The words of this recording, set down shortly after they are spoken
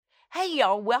Hey,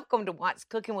 y'all, welcome to What's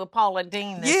Cooking with Paula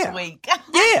Dean this week.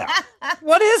 Yeah.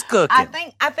 What is cooking?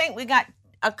 I think we got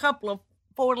a couple of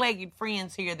four-legged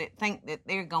friends here that think that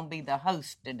they're going to be the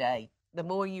host today. The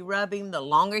more you rub him, the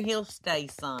longer he'll stay,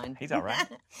 son. He's all right.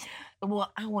 Well,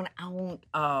 I want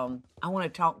to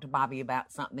talk to Bobby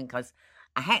about something because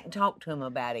I hadn't talked to him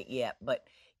about it yet. But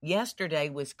yesterday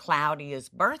was Claudia's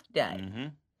birthday, Mm-hmm.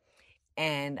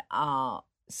 and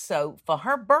so for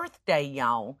her birthday,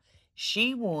 y'all,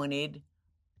 she wanted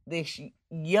this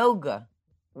yoga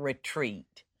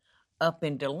retreat up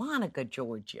in Dahlonega,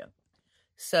 Georgia.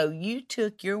 So you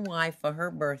took your wife for her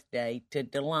birthday to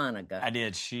Dahlonega. I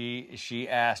did. She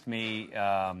asked me,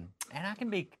 and I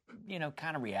can be,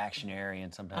 kind of reactionary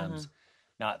and sometimes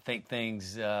not think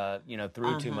things,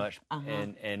 through too much.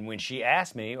 And when she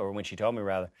asked me, or when she told me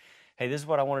rather, hey, this is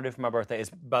what I want to do for my birthday.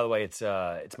 By the way, it's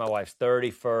my wife's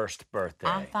 31st birthday.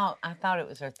 I thought it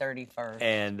was her 31st.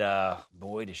 And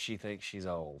boy, does she think she's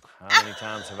old. How many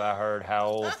times have I heard how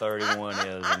old 31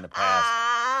 is in the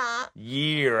past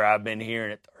year? I've been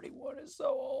hearing it. 31 is so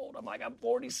old. I'm like, I'm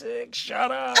 46.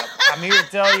 Shut up. I'm here to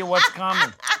tell you what's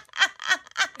coming.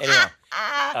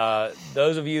 Anyhow,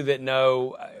 those of you that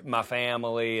know my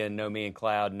family and know me and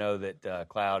Cloud know that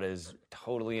Cloud is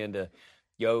totally into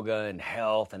yoga and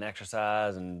health and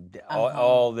exercise and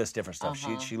all this different stuff.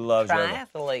 She loves yoga.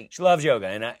 Triathlete. She loves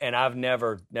yoga, and I've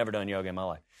never done yoga in my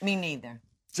life. Me neither.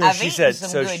 So I've she eaten said,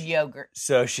 some good yogurt.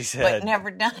 So she said, but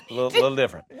never done it. A little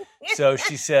different. So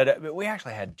she said, we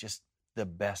actually had just the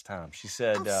best time. She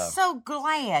said, I'm so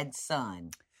glad, son.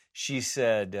 She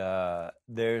said,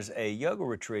 there's a yoga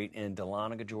retreat in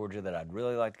Dahlonega, Georgia that I'd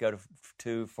really like to go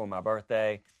to for my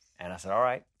birthday. And I said, all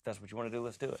right, if that's what you want to do,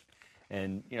 let's do it.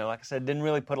 And, like I said, didn't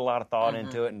really put a lot of thought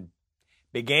into it and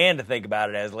began to think about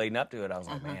it as leading up to it. I was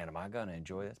like, man, am I going to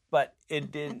enjoy this? But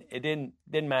it didn't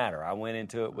matter. I went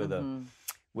into it with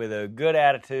a good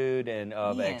attitude and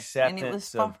of acceptance and it was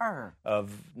for her.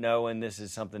 Of knowing this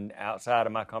is something outside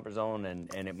of my comfort zone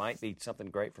and it might be something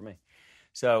great for me.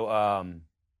 So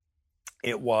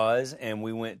it was, and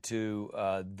we went to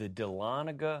the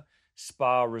Dahlonega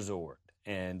Spa Resort.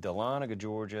 And Dahlonega,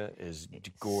 Georgia is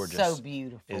gorgeous. So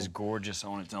beautiful. Is gorgeous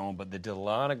on its own. But the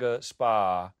Dahlonega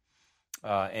Spa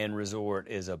and Resort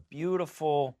is a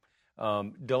beautiful...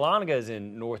 Dahlonega is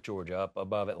in North Georgia, up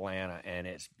above Atlanta, and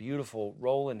it's beautiful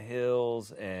rolling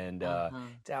hills, and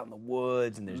it's out in the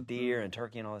woods, and there's deer and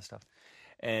turkey and all that stuff.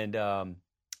 And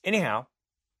anyhow,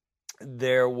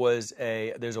 there's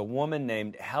a woman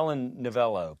named Helen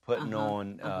Novello putting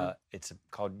on, it's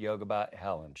called Yoga by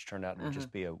Helen. She turned out to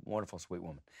just be a wonderful, sweet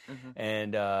woman.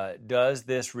 And does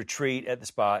this retreat at the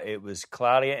spa. It was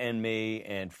Claudia and me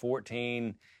and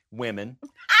 14 women.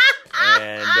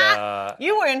 And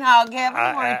you were in hog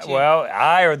heaven, weren't you? Well,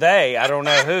 I or they, I don't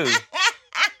know who.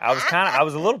 I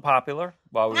was a little popular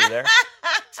while we were there.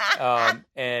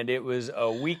 And it was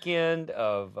a weekend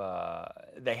of,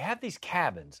 they have these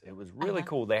cabins. It was really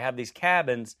cool. They have these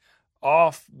cabins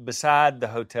off beside the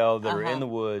hotel that are in the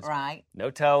woods. Right. No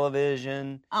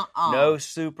television, no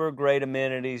super great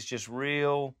amenities, just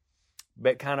real,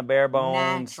 kind of bare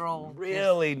bones. Natural.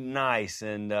 Really nice.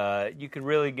 And you could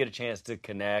really get a chance to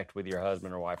connect with your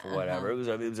husband or wife or whatever. It was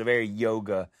a very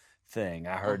yoga thing.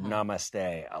 I heard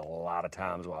namaste a lot of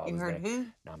times while I was there. You heard who?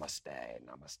 Namaste.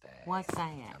 What's that?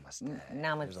 Namaste.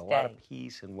 Namaste. There's a lot of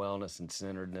peace and wellness and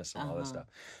centeredness and all this stuff.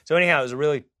 So anyhow, it was a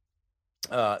really,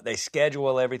 they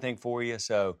schedule everything for you.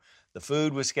 So the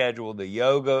food was scheduled, the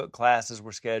yoga classes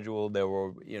were scheduled, there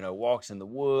were, walks in the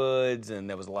woods, and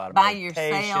there was a lot of By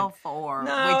meditation. yourself or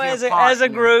no, with your as a partner?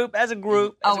 group. As a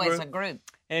group. As a group.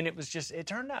 And it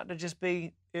turned out to just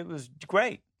be, it was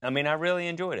great. I mean, I really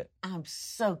enjoyed it. I'm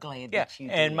so glad Yeah, that you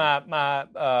did. and my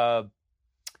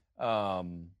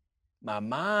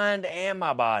mind and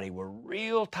my body were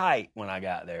real tight when I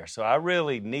got there, so I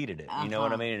really needed it. You know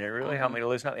what I mean? And it really helped me to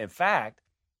loosen up. In fact,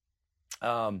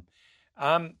 I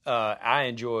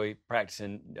enjoy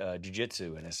practicing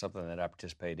jiu-jitsu, and it's something that I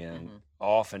participate in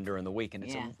often during the week, and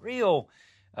it's a real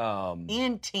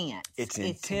intense. It's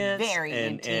intense. Very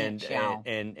intense, y'all.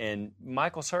 And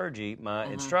Michael Sergi, my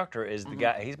instructor, is the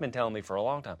guy. He's been telling me for a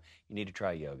long time, you need to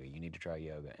try yoga. You need to try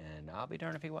yoga. And I'll be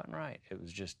darned if he wasn't right. It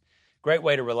was just a great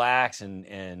way to relax and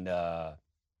a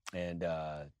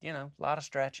lot of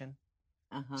stretching.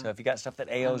 So if you got stuff that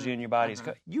ails you in your body,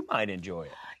 you might enjoy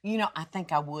it. I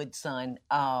think I would, son,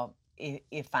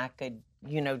 if I could,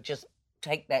 just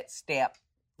take that step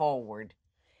forward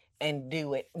and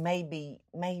do it. Maybe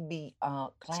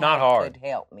Cloud it's not hard. could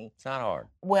help me. It's not hard.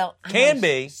 Well, Can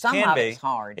be. Some Can of be. it's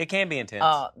hard. It can be intense.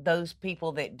 Those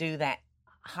people that do that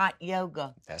hot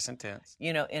yoga, That's intense.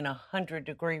 in a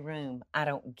 100-degree room. I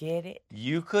don't get it.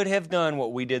 You could have done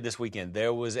what we did this weekend.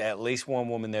 There was at least one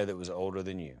woman there that was older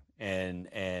than you, and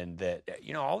that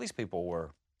all these people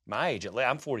were my age.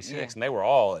 I'm 46, Yeah. and they were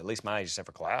all at least my age, except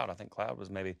for Cloud. I think Cloud was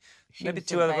maybe was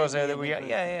two the other girls baby there that in were the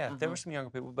yeah. group. There were some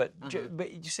younger people, but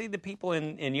you see the people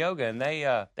in yoga, and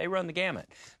they run the gamut.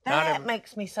 That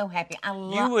makes me so happy.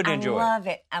 You would enjoy it. I love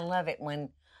it. I love it when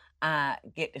I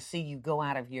get to see you go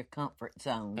out of your comfort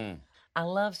zone. I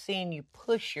love seeing you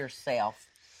push yourself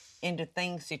into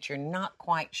things that you're not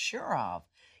quite sure of.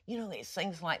 It's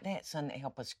things like that, son, that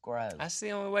help us grow. That's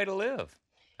the only way to live.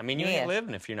 I mean, you ain't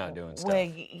living if you're not doing stuff.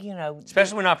 Well,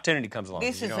 especially when opportunity comes along.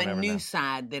 This is a new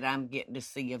side that I'm getting to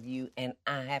see of you, and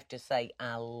I have to say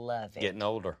I love it. Getting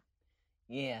older.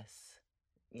 Yes.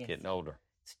 Getting older.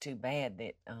 It's too bad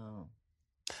that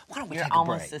why don't we you're take a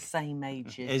almost break? the same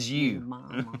age as you,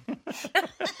 Mama.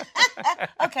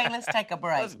 Okay, let's take a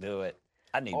break. Let's do it.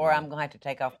 I need Or one. I'm going to have to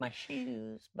take off my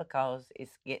shoes because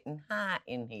it's getting hot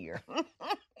in here.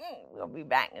 We'll be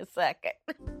back in a second.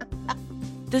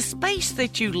 The space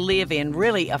that you live in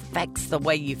really affects the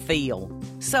way you feel.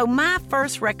 So my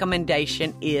first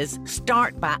recommendation is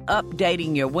start by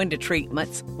updating your window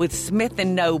treatments with Smith &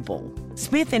 Noble.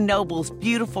 Smith & Noble's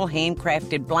beautiful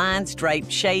handcrafted blinds,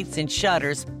 drapes, shades, and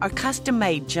shutters are custom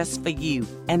made just for you,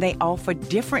 and they offer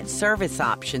different service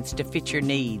options to fit your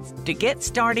needs. To get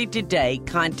started today,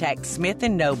 contact Smith &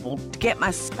 Noble to get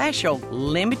my special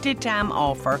limited time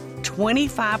offer,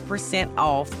 25%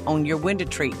 off on your window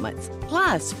treatments,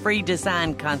 plus free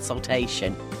design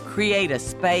consultation. Create a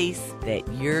space that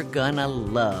you're gonna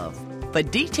love. For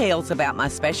details about my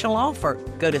special offer,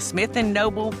 go to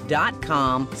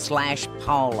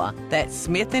smithandnoble.com/Paula. That's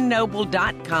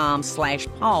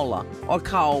smithandnoble.com/Paula, or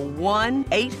call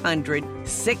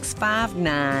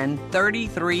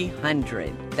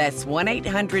 1-800-659-3300. That's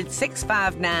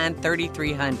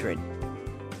 1-800-659-3300.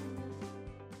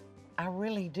 I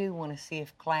really do want to see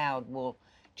if Cloud will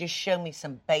just show me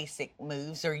some basic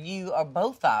moves, or you, or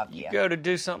both of you. You go to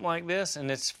do something like this,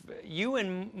 and it's you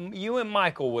and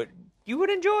Michael would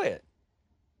enjoy it.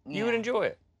 You would enjoy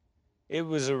it. It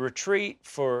was a retreat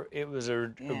for. It was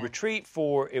a retreat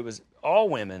for. It was all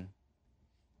women,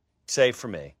 save for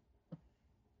me.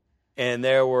 And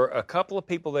there were a couple of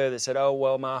people there that said, "Oh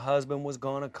well, my husband was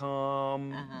gonna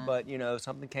come, but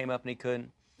something came up and he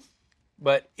couldn't."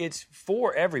 But it's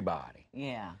for everybody.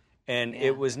 Yeah. And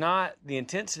it was not, the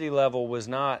intensity level was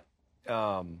not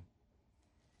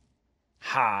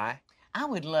high. I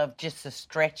would love just the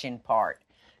stretching part.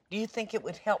 Do you think it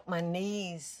would help my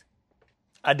knees?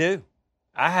 I do.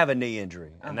 I have a knee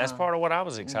injury, and that's part of what I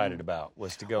was excited about,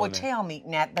 was to go in there. Well, tell me,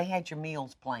 now, they had your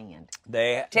meals planned.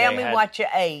 Tell me what you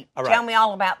ate. All right. Tell me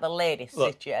all about the lettuce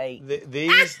that you ate.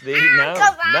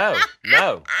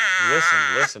 No.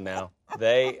 Listen now.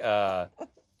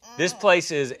 This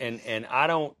place is, and I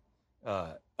don't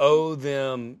owe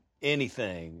them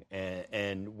anything,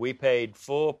 and we paid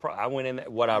full price. I went in there.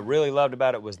 What I really loved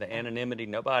about it was the anonymity.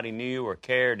 Nobody knew or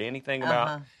cared anything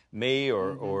about me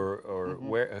or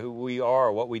who we are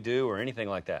or what we do or anything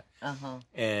like that.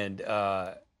 And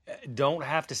don't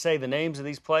have to say the names of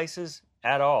these places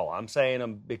at all. I'm saying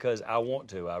them because I want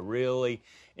to. I really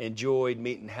enjoyed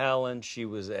meeting Helen. She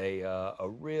was a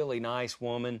really nice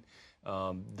woman.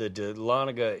 The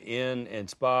Dahlonega Inn and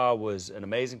Spa was an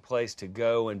amazing place to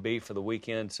go and be for the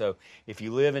weekend. So if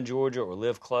you live in Georgia or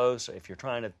live close, if you're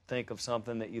trying to think of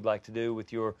something that you'd like to do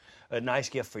with a nice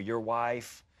gift for your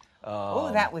wife.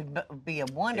 That would be a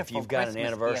wonderful If you've got Christmas an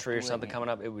anniversary or gift, something wouldn't coming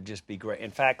up, it would just be great. In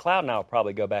fact, Cloud and I will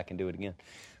probably go back and do it again.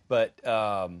 But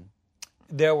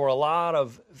there were a lot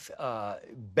of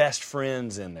best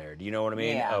friends in there. Do you know what I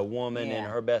mean? Yeah. A woman and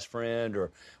her best friend, or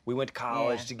we went to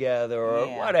college Yeah. together, or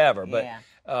Yeah. whatever. But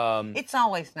it's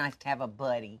always nice to have a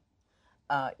buddy,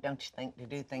 don't you think, to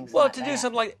do things well, like to that? do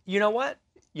something like, you know what?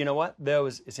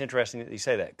 It's interesting that you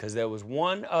say that, because there was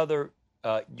one other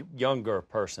younger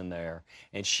person there,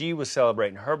 and she was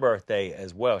celebrating her birthday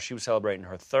as well. She was celebrating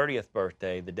her 30th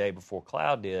birthday the day before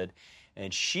Cloud did,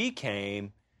 and she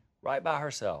came right by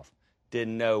herself.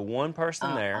 Didn't know one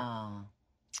person there,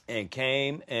 and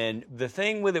came. And the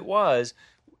thing with it was,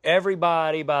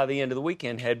 everybody by the end of the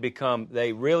weekend had become,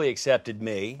 they really accepted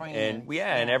me. Friends,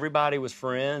 and everybody was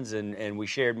friends, and we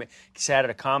sat at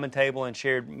a common table and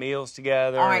shared meals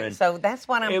together. All right, and so that's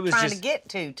what I'm trying to get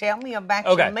to. Tell me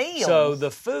about your meals. So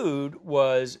the food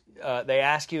was, they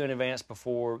ask you in advance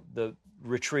before the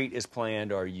retreat is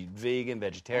planned, are you vegan,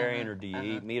 vegetarian, or do you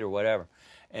eat meat or whatever?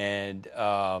 And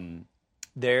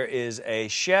there is a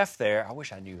chef there. I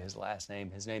wish I knew his last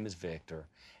name. His name is Victor,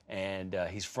 and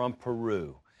he's from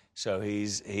Peru. So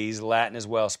he's Latin as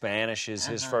well. Spanish is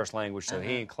his first language. So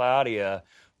he and Claudia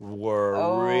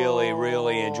were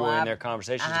really enjoying their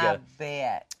conversations together. I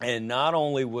bet. And not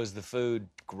only was the food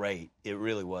great, it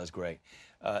really was great.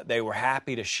 They were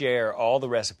happy to share all the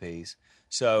recipes.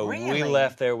 So we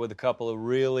left there with a couple of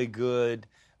really good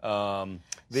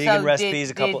vegan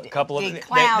recipes. Did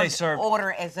They served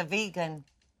order as a vegan?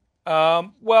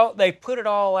 Well, they put it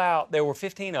all out. There were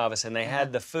 15 of us, and they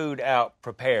had the food out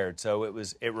prepared. So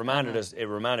it reminded us. It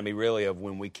reminded me really of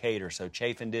when we cater. So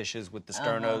chafing dishes with the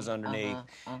sternos underneath,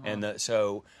 and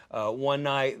so one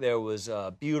night there was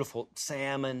beautiful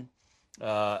salmon.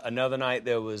 Another night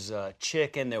there was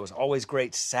chicken. There was always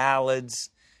great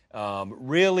salads.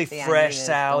 Really fresh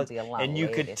salads, and you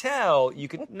could tell.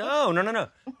 No.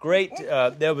 Great.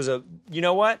 There was you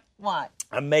know what? What?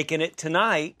 I'm making it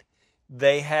tonight.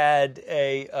 They had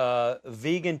a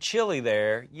vegan chili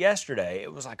there yesterday.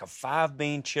 It was like a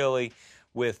 5-bean chili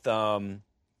with,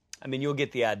 you'll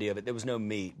get the idea of it. There was no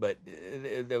meat, but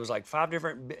there was like 5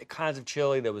 different kinds of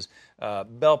chili. There was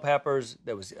bell peppers,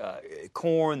 there was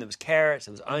corn, there was carrots,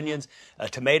 there was onions, a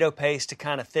tomato paste to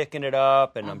kind of thicken it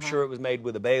up, and I'm sure it was made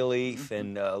with a bay leaf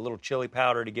and a little chili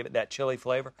powder to give it that chili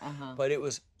flavor. But it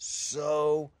was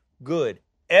so good.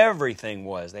 Everything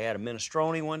was. They had a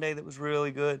minestrone one day that was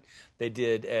really good. They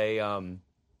did a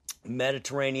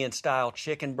Mediterranean-style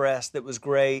chicken breast that was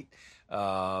great.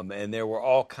 And there were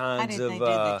all kinds of... How did they do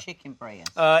the chicken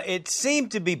breast? It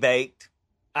seemed to be baked.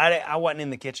 I wasn't in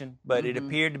the kitchen, but it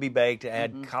appeared to be baked. It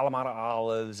had Kalamata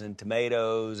olives and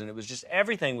tomatoes, and it was just...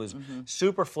 Everything was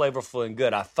super flavorful and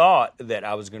good. I thought that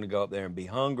I was going to go up there and be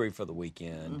hungry for the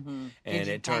weekend, and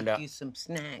it turned out... Did you some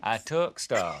snacks? I took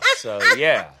stuff, so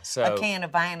yeah. So a can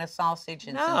of Vienna sausage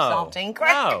and some saltine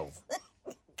crackers.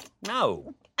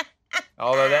 No.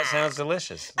 Although that sounds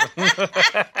delicious. That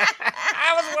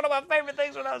was one of my favorite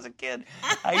things when I was a kid.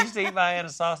 I used to eat Vienna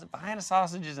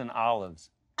sausages and olives.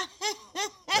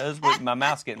 My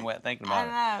mouth's getting wet thinking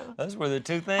about it. Those were the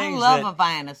two things. I love a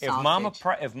Vienna sausage.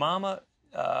 If Mama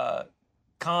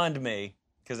conned me,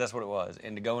 because that's what it was,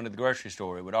 and to go into the grocery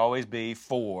store, it would always be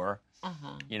for,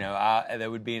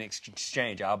 there would be an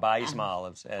exchange. I'll buy you some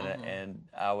olives, and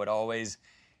I would always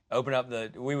open up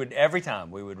every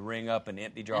time we would ring up an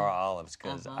empty jar of olives,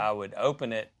 because I would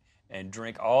open it and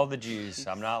drink all the juice.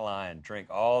 I'm not lying. Drink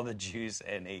all the juice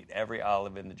and eat every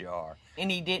olive in the jar. And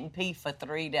he didn't pee for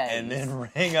 3 days. And then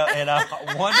ring up, and I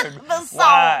wondered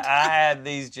why I had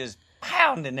these just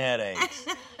pounding headaches.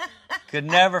 Could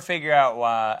never figure out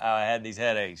why I had these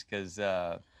headaches, because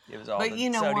it was all But the you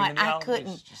know sodium what? in the I olives.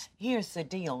 couldn't. Here's the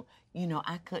deal.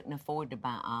 I couldn't afford to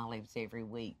buy olives every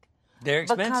week. They're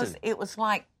expensive. Because it was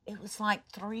like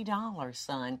 $3,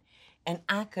 son, and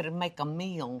I could make a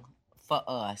meal for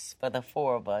us, for the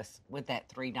 4 of us, with that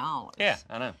 $3. Yeah,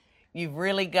 I know. You've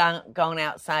really gone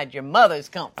outside your mother's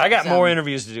comfort I got zone. more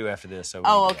interviews to do after this. So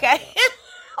okay.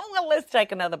 Well, let's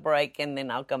take another break, and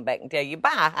then I'll come back and tell you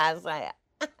bye. How's that?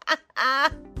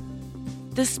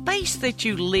 The space that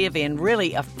you live in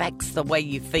really affects the way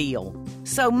you feel.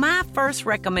 So my first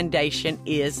recommendation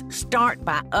is start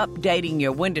by updating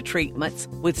your window treatments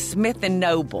with Smith &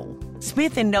 Noble.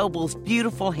 Smith & Noble's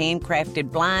beautiful handcrafted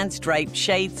blinds, drapes,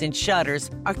 shades, and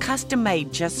shutters are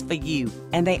custom-made just for you,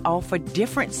 and they offer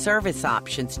different service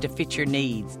options to fit your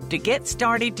needs. To get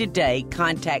started today,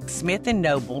 contact Smith &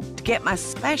 Noble to get my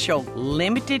special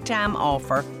limited-time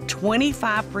offer,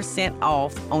 25%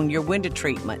 off on your window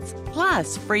treatments,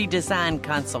 plus free design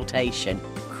consultation.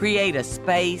 Create a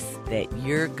space that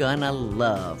you're gonna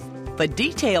love. For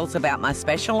details about my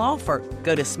special offer,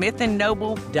 go to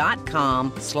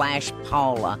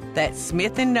smithandnoble.com/Paula. That's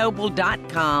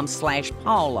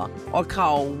smithandnoble.com/Paula, or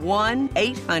call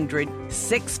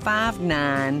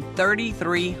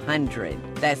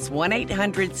 1-800-659-3300. That's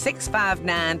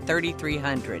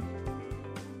 1-800-659-3300.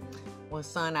 Well,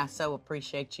 son, I so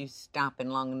appreciate you stopping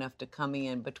long enough to come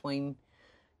in between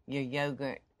your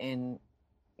yoga and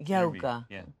yoga.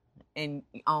 Yeah. And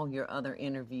all your other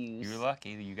interviews. You're lucky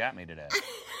you got me today.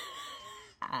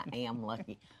 I am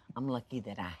lucky. I'm lucky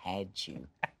that I had you.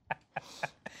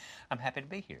 I'm happy to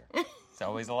be here. It's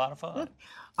always a lot of fun.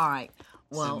 All right.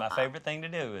 Well, my favorite thing to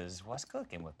do is What's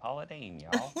Cooking with Paula Deen,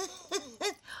 y'all.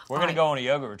 We're going to go on a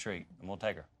yoga retreat, and we'll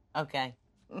take her. Okay.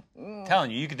 I'm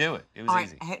telling you, you could do it. It was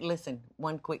easy. Hey, listen,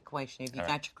 one quick question. Have you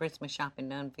got your Christmas shopping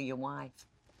done for your wife?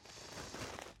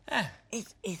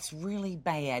 It's really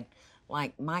bad.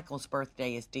 Like, Michael's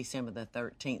birthday is December the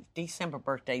 13th. December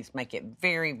birthdays make it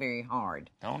very, very hard.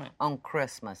 Don't it? On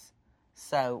Christmas.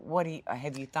 So,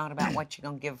 have you thought about what you're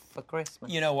going to give for Christmas?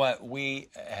 You know what? We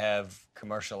have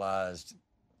commercialized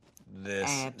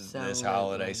this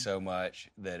holiday so much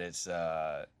that it's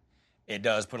it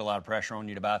does put a lot of pressure on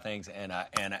you to buy things, and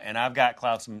I've got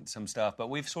Cloud some stuff, but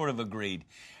we've sort of agreed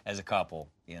as a couple,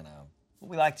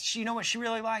 we like. You know what she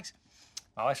really likes?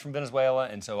 My wife's from Venezuela,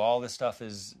 and so all this stuff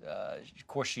is, of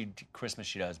course, Christmas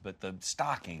she does, but the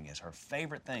stocking is her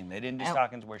favorite thing. They didn't do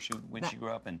stockings when she grew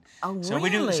up, and so really? we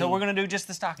do. So we're going to do just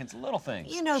the stockings, little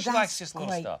things. She that's likes just great.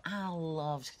 little stuff. I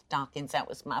love stockings. That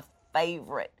was my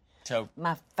favorite. So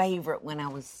my favorite when I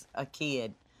was a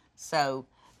kid. So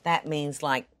that means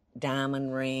like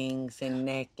diamond rings and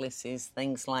necklaces,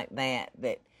 things like that.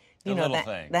 That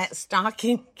that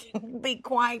stocking can be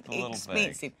quite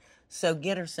expensive. So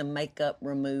get her some makeup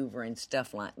remover and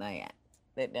stuff like that.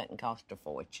 That doesn't cost a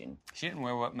fortune. She didn't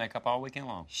wear makeup all weekend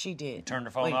long. She did. Turned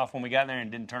her phone off when we got there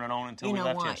and didn't turn it on until we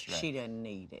left yesterday. She doesn't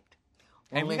need it.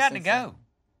 Hey, we got to go.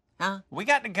 Huh? We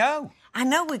got to go. I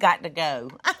know we got to go.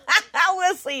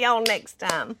 We'll see y'all next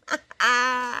time.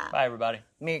 Bye, everybody.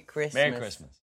 Merry Christmas. Merry Christmas.